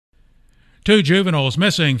Two juveniles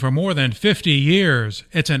missing for more than 50 years.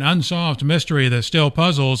 It's an unsolved mystery that still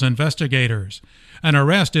puzzles investigators. An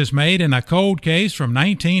arrest is made in a cold case from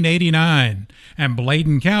 1989, and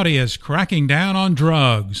Bladen County is cracking down on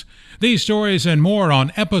drugs. These stories and more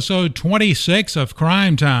on episode 26 of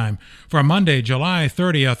Crime Time for Monday, July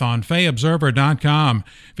 30th on FayObserver.com,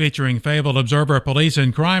 featuring Fayetteville Observer police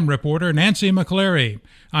and crime reporter Nancy McCleary.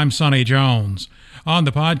 I'm Sonny Jones. On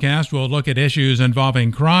the podcast, we'll look at issues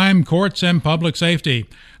involving crime, courts, and public safety,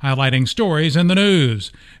 highlighting stories in the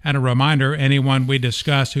news. And a reminder, anyone we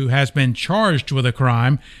discuss who has been charged with a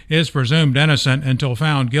crime is presumed innocent until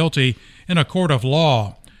found guilty in a court of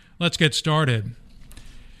law. Let's get started.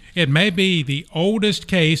 It may be the oldest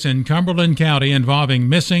case in Cumberland County involving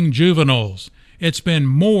missing juveniles. It's been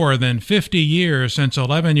more than 50 years since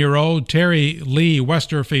 11-year-old Terry Lee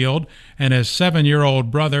Westerfield and his 7-year-old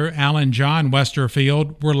brother Alan John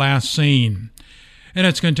Westerfield were last seen. In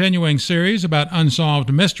its continuing series about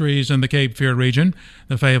unsolved mysteries in the Cape Fear region,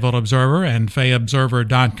 the Fayetteville Observer and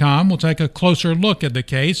FayObserver.com will take a closer look at the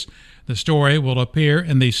case. The story will appear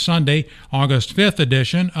in the Sunday, August 5th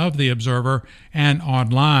edition of The Observer and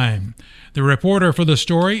online. The reporter for the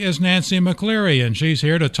story is Nancy McCleary, and she's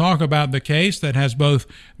here to talk about the case that has both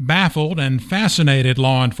baffled and fascinated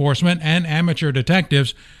law enforcement and amateur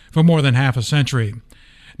detectives for more than half a century.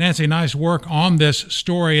 Nancy, nice work on this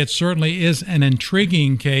story. It certainly is an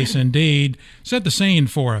intriguing case indeed. Set the scene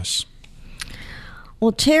for us.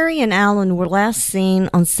 Well, Terry and Alan were last seen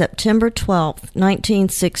on September 12,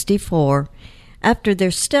 1964, after their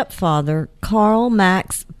stepfather, Carl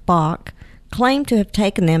Max Bach, claimed to have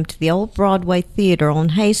taken them to the old Broadway Theater on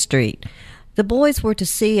Hay Street. The boys were to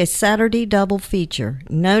see a Saturday double feature,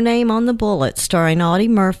 No Name on the Bullet, starring Audie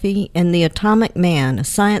Murphy, and The Atomic Man, a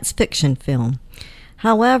science fiction film.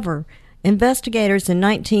 However, investigators in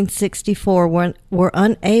 1964 were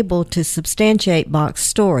unable to substantiate Bach's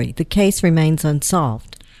story. The case remains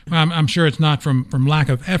unsolved. Well, I'm sure it's not from lack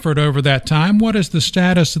of effort over that time. What is the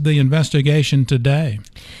status of the investigation today?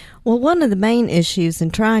 Well, one of the main issues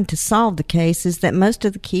in trying to solve the case is that most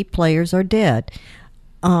of the key players are dead.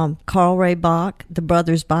 Carl Ray Bach, the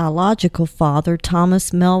brothers' biological father,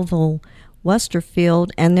 Thomas Melville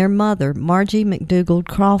Westerfield, and their mother, Margie McDougald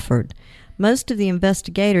Crawford. Most of the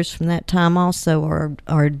investigators from that time also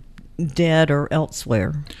are dead or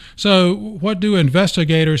elsewhere. So what do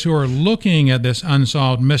investigators who are looking at this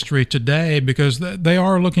unsolved mystery today, because they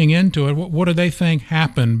are looking into it, what do they think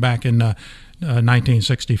happened back in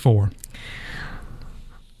 1964?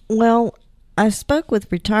 Well, I spoke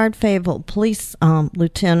with retired Fayetteville Police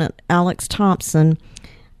Lieutenant Alex Thompson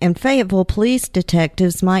and Fayetteville Police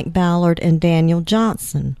Detectives Mike Ballard and Daniel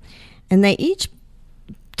Johnson, and they each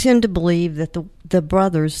tend to believe that the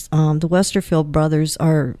brothers, the Westerfield brothers,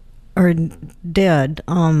 are dead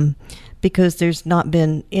because there's not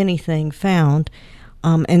been anything found,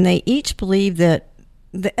 and they each believe that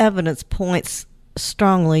the evidence points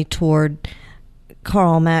strongly toward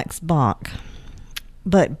Carl Max Bach.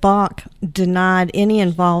 But Bach denied any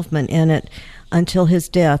involvement in it until his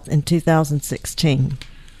death in 2016.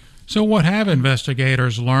 So what have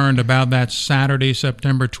investigators learned about that Saturday,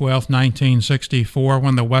 September 12th, 1964,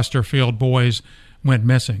 when the Westerfield boys went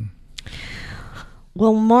missing?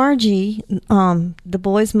 Well, Margie, the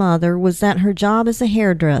boy's mother, was at her job as a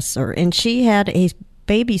hairdresser, and she had a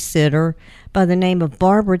babysitter by the name of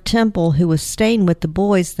Barbara Temple who was staying with the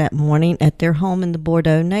boys that morning at their home in the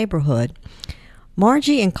Bordeaux neighborhood.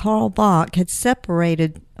 Margie and Carl Bach had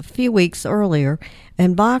separated a few weeks earlier,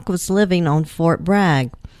 and Bach was living on Fort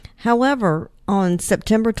Bragg. However, on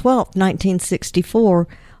September 12, 1964,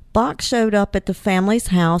 Bach showed up at the family's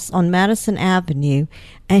house on Madison Avenue,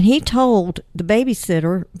 and he told the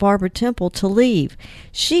babysitter, Barbara Temple, to leave.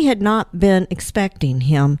 She had not been expecting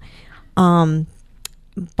him.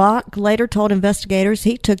 Bach later told investigators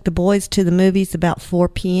he took the boys to the movies about 4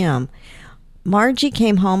 p.m. Margie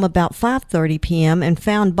came home about 5:30 p.m. and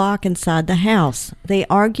found Bach inside the house. They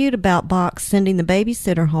argued about Bach sending the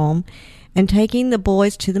babysitter home and taking the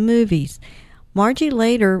boys to the movies. Margie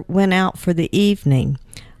later went out for the evening.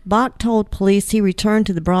 Bach told police he returned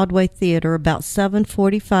to the Broadway Theater about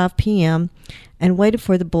 7:45 p.m. and waited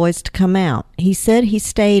for the boys to come out. He said he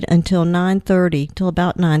stayed until about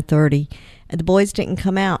 9:30, and the boys didn't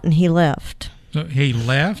come out, and he left. So he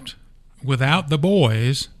left without the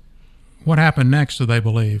boys. What happened next, do they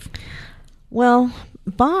believe? Well,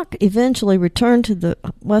 Bach eventually returned to the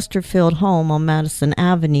Westerfield home on Madison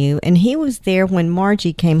Avenue, and he was there when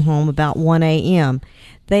Margie came home about 1 a.m.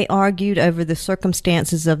 They argued over the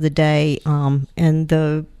circumstances of the day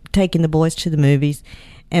and taking the boys to the movies,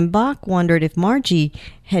 And Bach wondered if Margie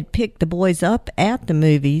had picked the boys up at the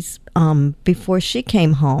movies before she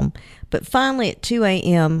came home. But finally, at 2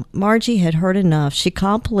 a.m., Margie had heard enough. She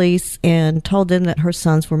called police and told them that her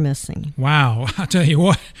sons were missing. Wow. I tell you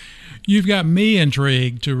what, you've got me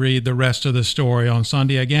intrigued to read the rest of the story on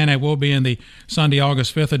Sunday. Again, it will be in the Sunday,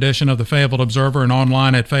 August 5th edition of the Fayetteville Observer and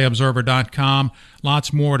online at FayObserver.com.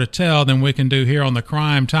 Lots more to tell than we can do here on the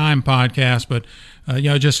Crime Time podcast. But,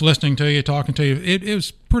 just listening to you, talking to you, it was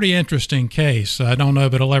a pretty interesting case. I don't know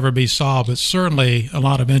if it'll ever be solved, but certainly a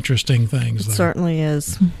lot of interesting things there. It certainly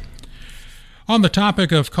is. On the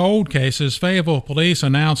topic of cold cases, Fayetteville police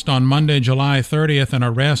announced on Monday, July 30th, an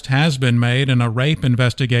arrest has been made in a rape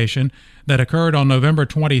investigation that occurred on November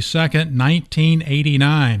 22nd,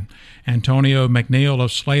 1989. Antonio McNeil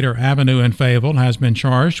of Slater Avenue in Fayetteville has been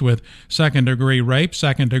charged with second-degree rape,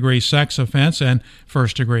 second-degree sex offense, and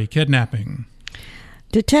first-degree kidnapping.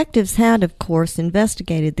 Detectives had, of course,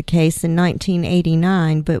 investigated the case in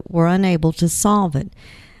 1989, but were unable to solve it.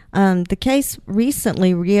 The case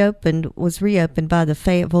recently was reopened by the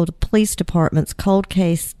Fayetteville Police Department's Cold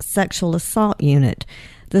Case Sexual Assault Unit.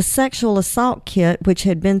 The sexual assault kit, which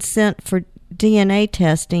had been sent for DNA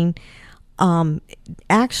testing,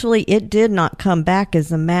 actually it did not come back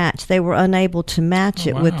as a match. They were unable to match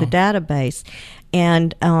it with the database.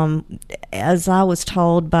 And as I was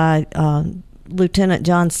told by Lieutenant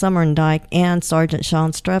John Summerdike and Sergeant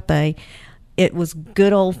Sean Streppe, it was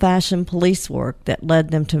good old-fashioned police work that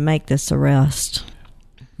led them to make this arrest.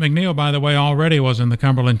 McNeil, by the way, already was in the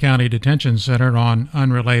Cumberland County Detention Center on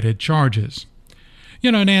unrelated charges.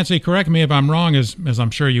 Nancy, correct me if I'm wrong, as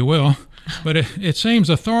I'm sure you will, but it seems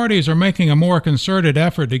authorities are making a more concerted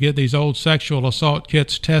effort to get these old sexual assault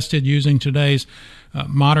kits tested using today's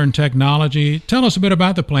modern technology. Tell us a bit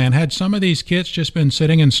about the plan. Had some of these kits just been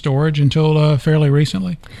sitting in storage until fairly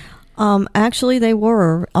recently? Actually, they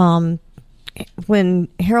were. When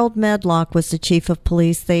Harold Medlock was the chief of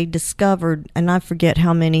police, they discovered, and I forget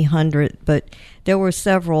how many hundred, but there were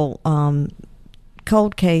several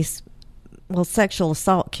sexual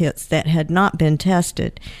assault kits that had not been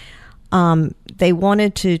tested. They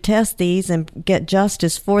wanted to test these and get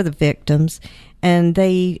justice for the victims, and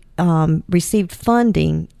they received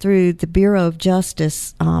funding through the Bureau of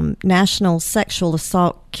Justice National Sexual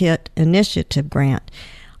Assault Kit Initiative Grant.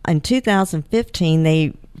 In 2015,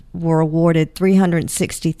 they were awarded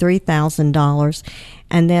 $363,000,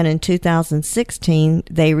 and then in 2016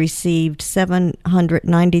 they received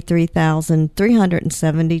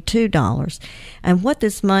 $793,372. And what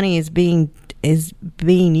this money is being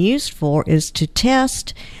used for is to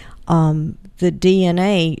test the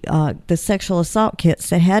DNA, the sexual assault kits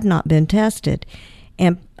that had not been tested,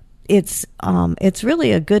 and it's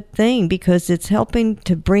really a good thing because it's helping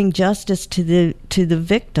to bring justice to the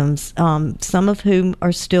victims, some of whom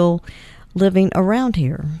are still living around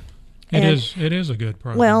here. It is a good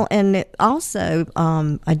program. Well, and it also,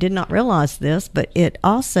 I did not realize this, but it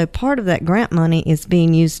also, part of that grant money is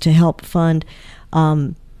being used to help fund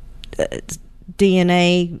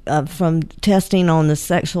DNA from testing on the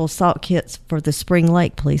sexual assault kits for the Spring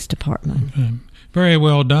Lake Police Department. Okay. Very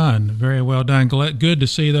well done. Very well done. Good to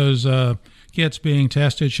see those kits being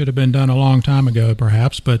tested. Should have been done a long time ago,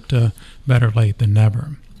 perhaps, but better late than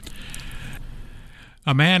never.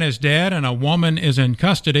 A man is dead and a woman is in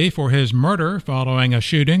custody for his murder following a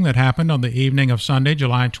shooting that happened on the evening of Sunday,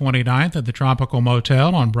 July 29th at the Tropical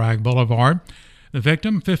Motel on Bragg Boulevard. The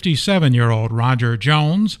victim, 57-year-old Roger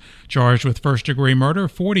Jones, charged with first-degree murder,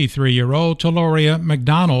 43-year-old Taloria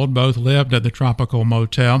McDonald, both lived at the Tropical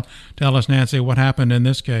Motel. Tell us, Nancy, what happened in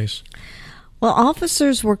this case. Well,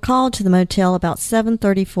 officers were called to the motel about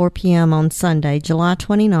 7:34 p.m. on Sunday, July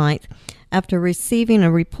 29th, after receiving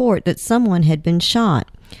a report that someone had been shot.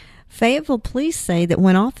 Fayetteville police say that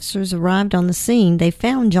when officers arrived on the scene, they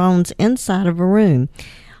found Jones inside of a room.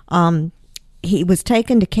 He was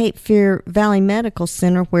taken to Cape Fear Valley Medical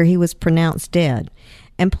Center where he was pronounced dead.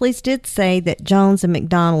 And police did say that Jones and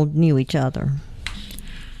McDonald knew each other.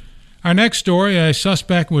 Our next story, a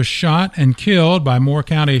suspect was shot and killed by Moore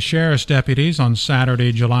County Sheriff's deputies on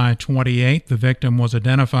Saturday, July 28th. The victim was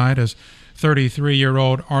identified as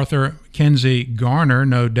 33-year-old Arthur Kinsey Garner.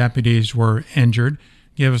 No deputies were injured.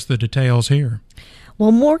 Give us the details here.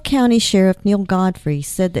 Well, Moore County Sheriff Neil Godfrey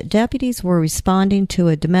said that deputies were responding to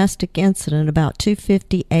a domestic incident about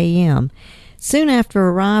 2:50 a.m. Soon after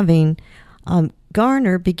arriving,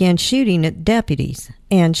 Garner began shooting at deputies,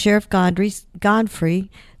 and Sheriff Godfrey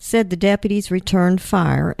said the deputies returned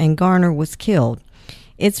fire and Garner was killed.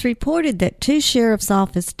 It's reported that 2 sheriff's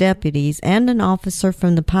office deputies and an officer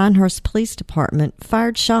from the Pinehurst Police Department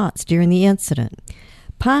fired shots during the incident.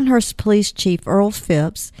 Pinehurst Police Chief Earl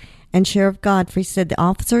Phipps and Sheriff Godfrey said the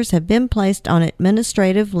officers have been placed on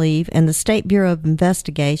administrative leave, and the State Bureau of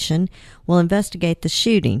Investigation will investigate the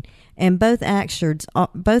shooting. And both actions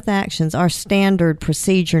are standard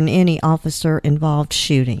procedure in any officer-involved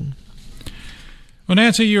shooting. Well,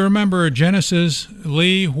 Nancy, you remember Genesis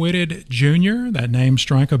Lee Whitted Jr.? That name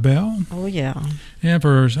strike a bell? Oh, yeah. Yeah,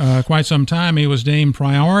 for quite some time, he was deemed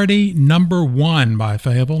priority number one by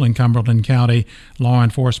Fayetteville and Cumberland County law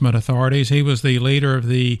enforcement authorities. He was the leader of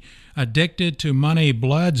the Addicted to Money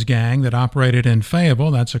Bloods gang that operated in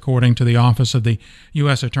Fayetteville. That's according to the Office of the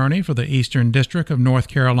U.S. Attorney for the Eastern District of North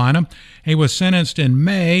Carolina. He was sentenced in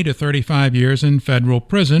May to 35 years in federal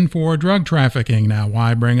prison for drug trafficking. Now,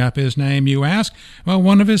 why bring up his name, you ask? Well,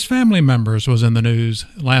 one of his family members was in the news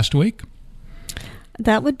last week.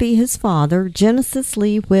 That would be his father, Genesis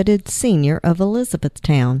Lee Whitted Sr. of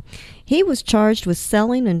Elizabethtown. He was charged with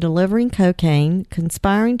selling and delivering cocaine,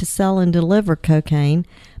 conspiring to sell and deliver cocaine,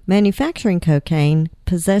 manufacturing cocaine,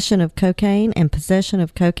 possession of cocaine, and possession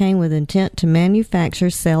of cocaine with intent to manufacture,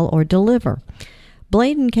 sell, or deliver.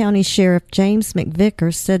 Bladen County Sheriff James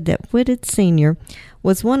McVicker said that Whitted Sr.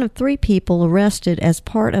 was one of 3 people arrested as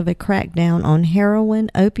part of a crackdown on heroin,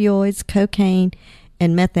 opioids, cocaine,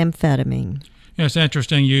 and methamphetamine. It's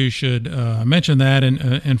interesting you should mention that.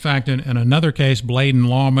 In fact, in another case, Bladen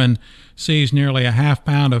lawmen seized nearly a half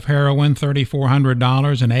pound of heroin,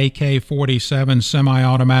 $3,400, an AK-47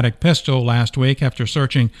 semi-automatic pistol last week after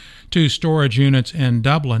searching 2 storage units in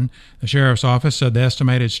Dublin. The sheriff's office said the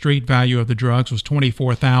estimated street value of the drugs was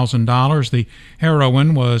 $24,000. The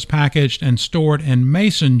heroin was packaged and stored in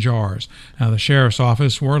mason jars. Now, the sheriff's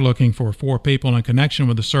office were looking for 4 people in connection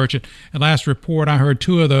with the search. At last report, I heard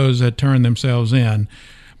 2 of those had turned themselves in.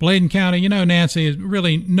 Bladen County, Nancy, is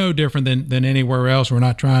really no different than anywhere else. We're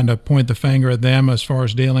not trying to point the finger at them as far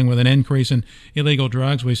as dealing with an increase in illegal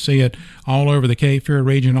drugs. We see it all over the Cape Fear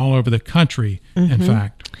region, all over the country, in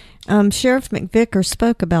fact. Sheriff McVicker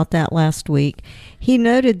spoke about that last week. He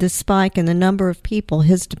noted the spike in the number of people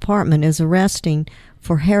his department is arresting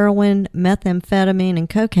for heroin, methamphetamine, and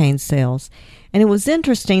cocaine sales. And it was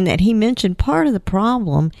interesting that he mentioned part of the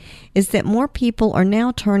problem is that more people are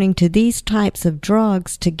now turning to these types of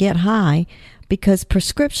drugs to get high because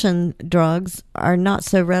prescription drugs are not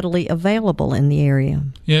so readily available in the area.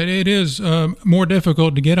 Yeah, it is more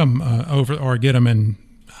difficult to get them get them in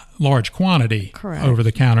large quantity over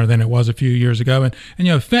the counter than it was a few years ago. And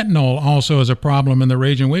fentanyl also is a problem in the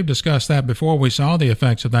region. We've discussed that before. We saw the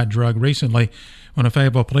effects of that drug recently when a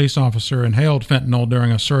Fayetteville police officer inhaled fentanyl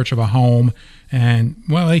during a search of a home. And,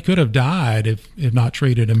 well, he could have died if not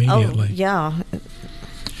treated immediately. Oh, yeah.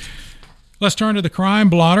 Let's turn to the crime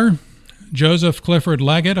blotter. Joseph Clifford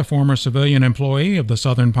Leggett, a former civilian employee of the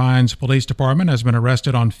Southern Pines Police Department, has been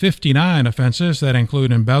arrested on 59 offenses that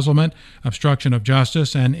include embezzlement, obstruction of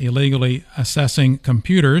justice, and illegally accessing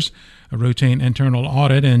computers. A routine internal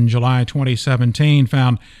audit in July 2017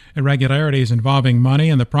 found irregularities involving money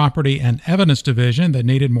in the Property and Evidence Division that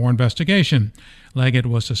needed more investigation. Leggett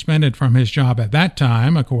was suspended from his job at that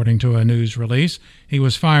time, according to a news release. He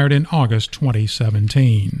was fired in August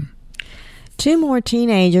 2017. 2 more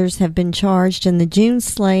teenagers have been charged in the June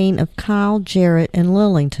slaying of Kyle Jarrett in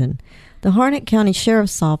Lillington. The Harnett County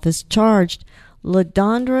Sheriff's Office charged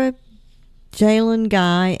LaDondra, Jalen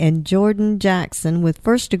Guy, and Jordan Jackson with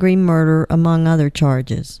first-degree murder, among other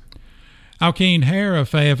charges. Alkeen Hare of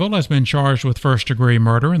Fayetteville has been charged with first-degree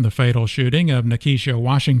murder in the fatal shooting of Nikisha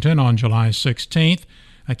Washington on July 16th.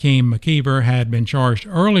 Akeem McKeever had been charged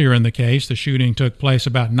earlier in the case. The shooting took place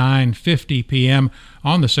about 9:50 p.m.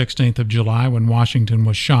 on the 16th of July when Washington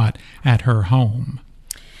was shot at her home.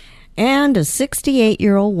 And a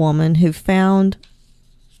 68-year-old woman who found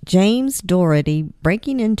James Doherty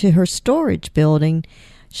breaking into her storage building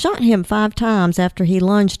shot him 5 times after he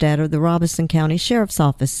lunged at her, the Robeson County Sheriff's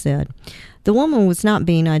Office said. The woman was not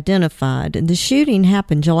being identified. The shooting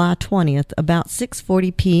happened July 20th, about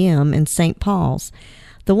 6:40 p.m. in St. Paul's.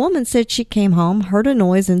 The woman said she came home, heard a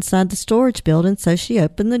noise inside the storage building, so she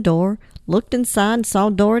opened the door, looked inside, and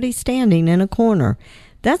saw Doherty standing in a corner.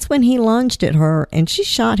 That's when he lunged at her, and she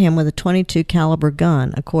shot him with a .22 caliber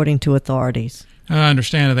gun, according to authorities. I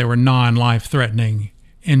understand that they were non-life-threatening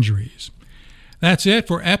injuries. That's it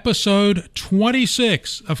for episode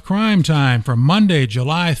 26 of Crime Time for Monday,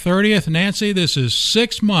 July 30th. Nancy, this is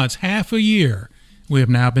 6 months, half a year, we have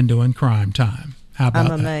now been doing Crime Time. How about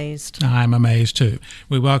that? I'm amazed. I'm amazed, too.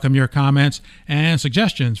 We welcome your comments and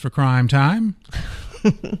suggestions for Crime Time.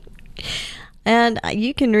 And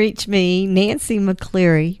you can reach me, Nancy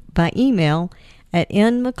McCleary, by email at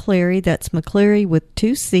nmccleary, that's McCleary with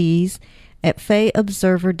 2 C's, at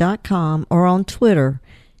fayeobserver.com, or on Twitter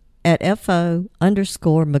at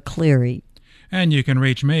FO_McCleary. And you can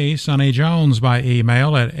reach me, Sonny Jones, by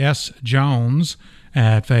email at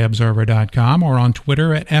sjones@fayobserver.com or on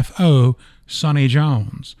Twitter at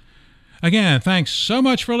FO_SonnyJones. Again, thanks so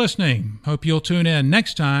much for listening. Hope you'll tune in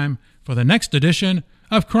next time for the next edition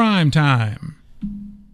of Crime Time.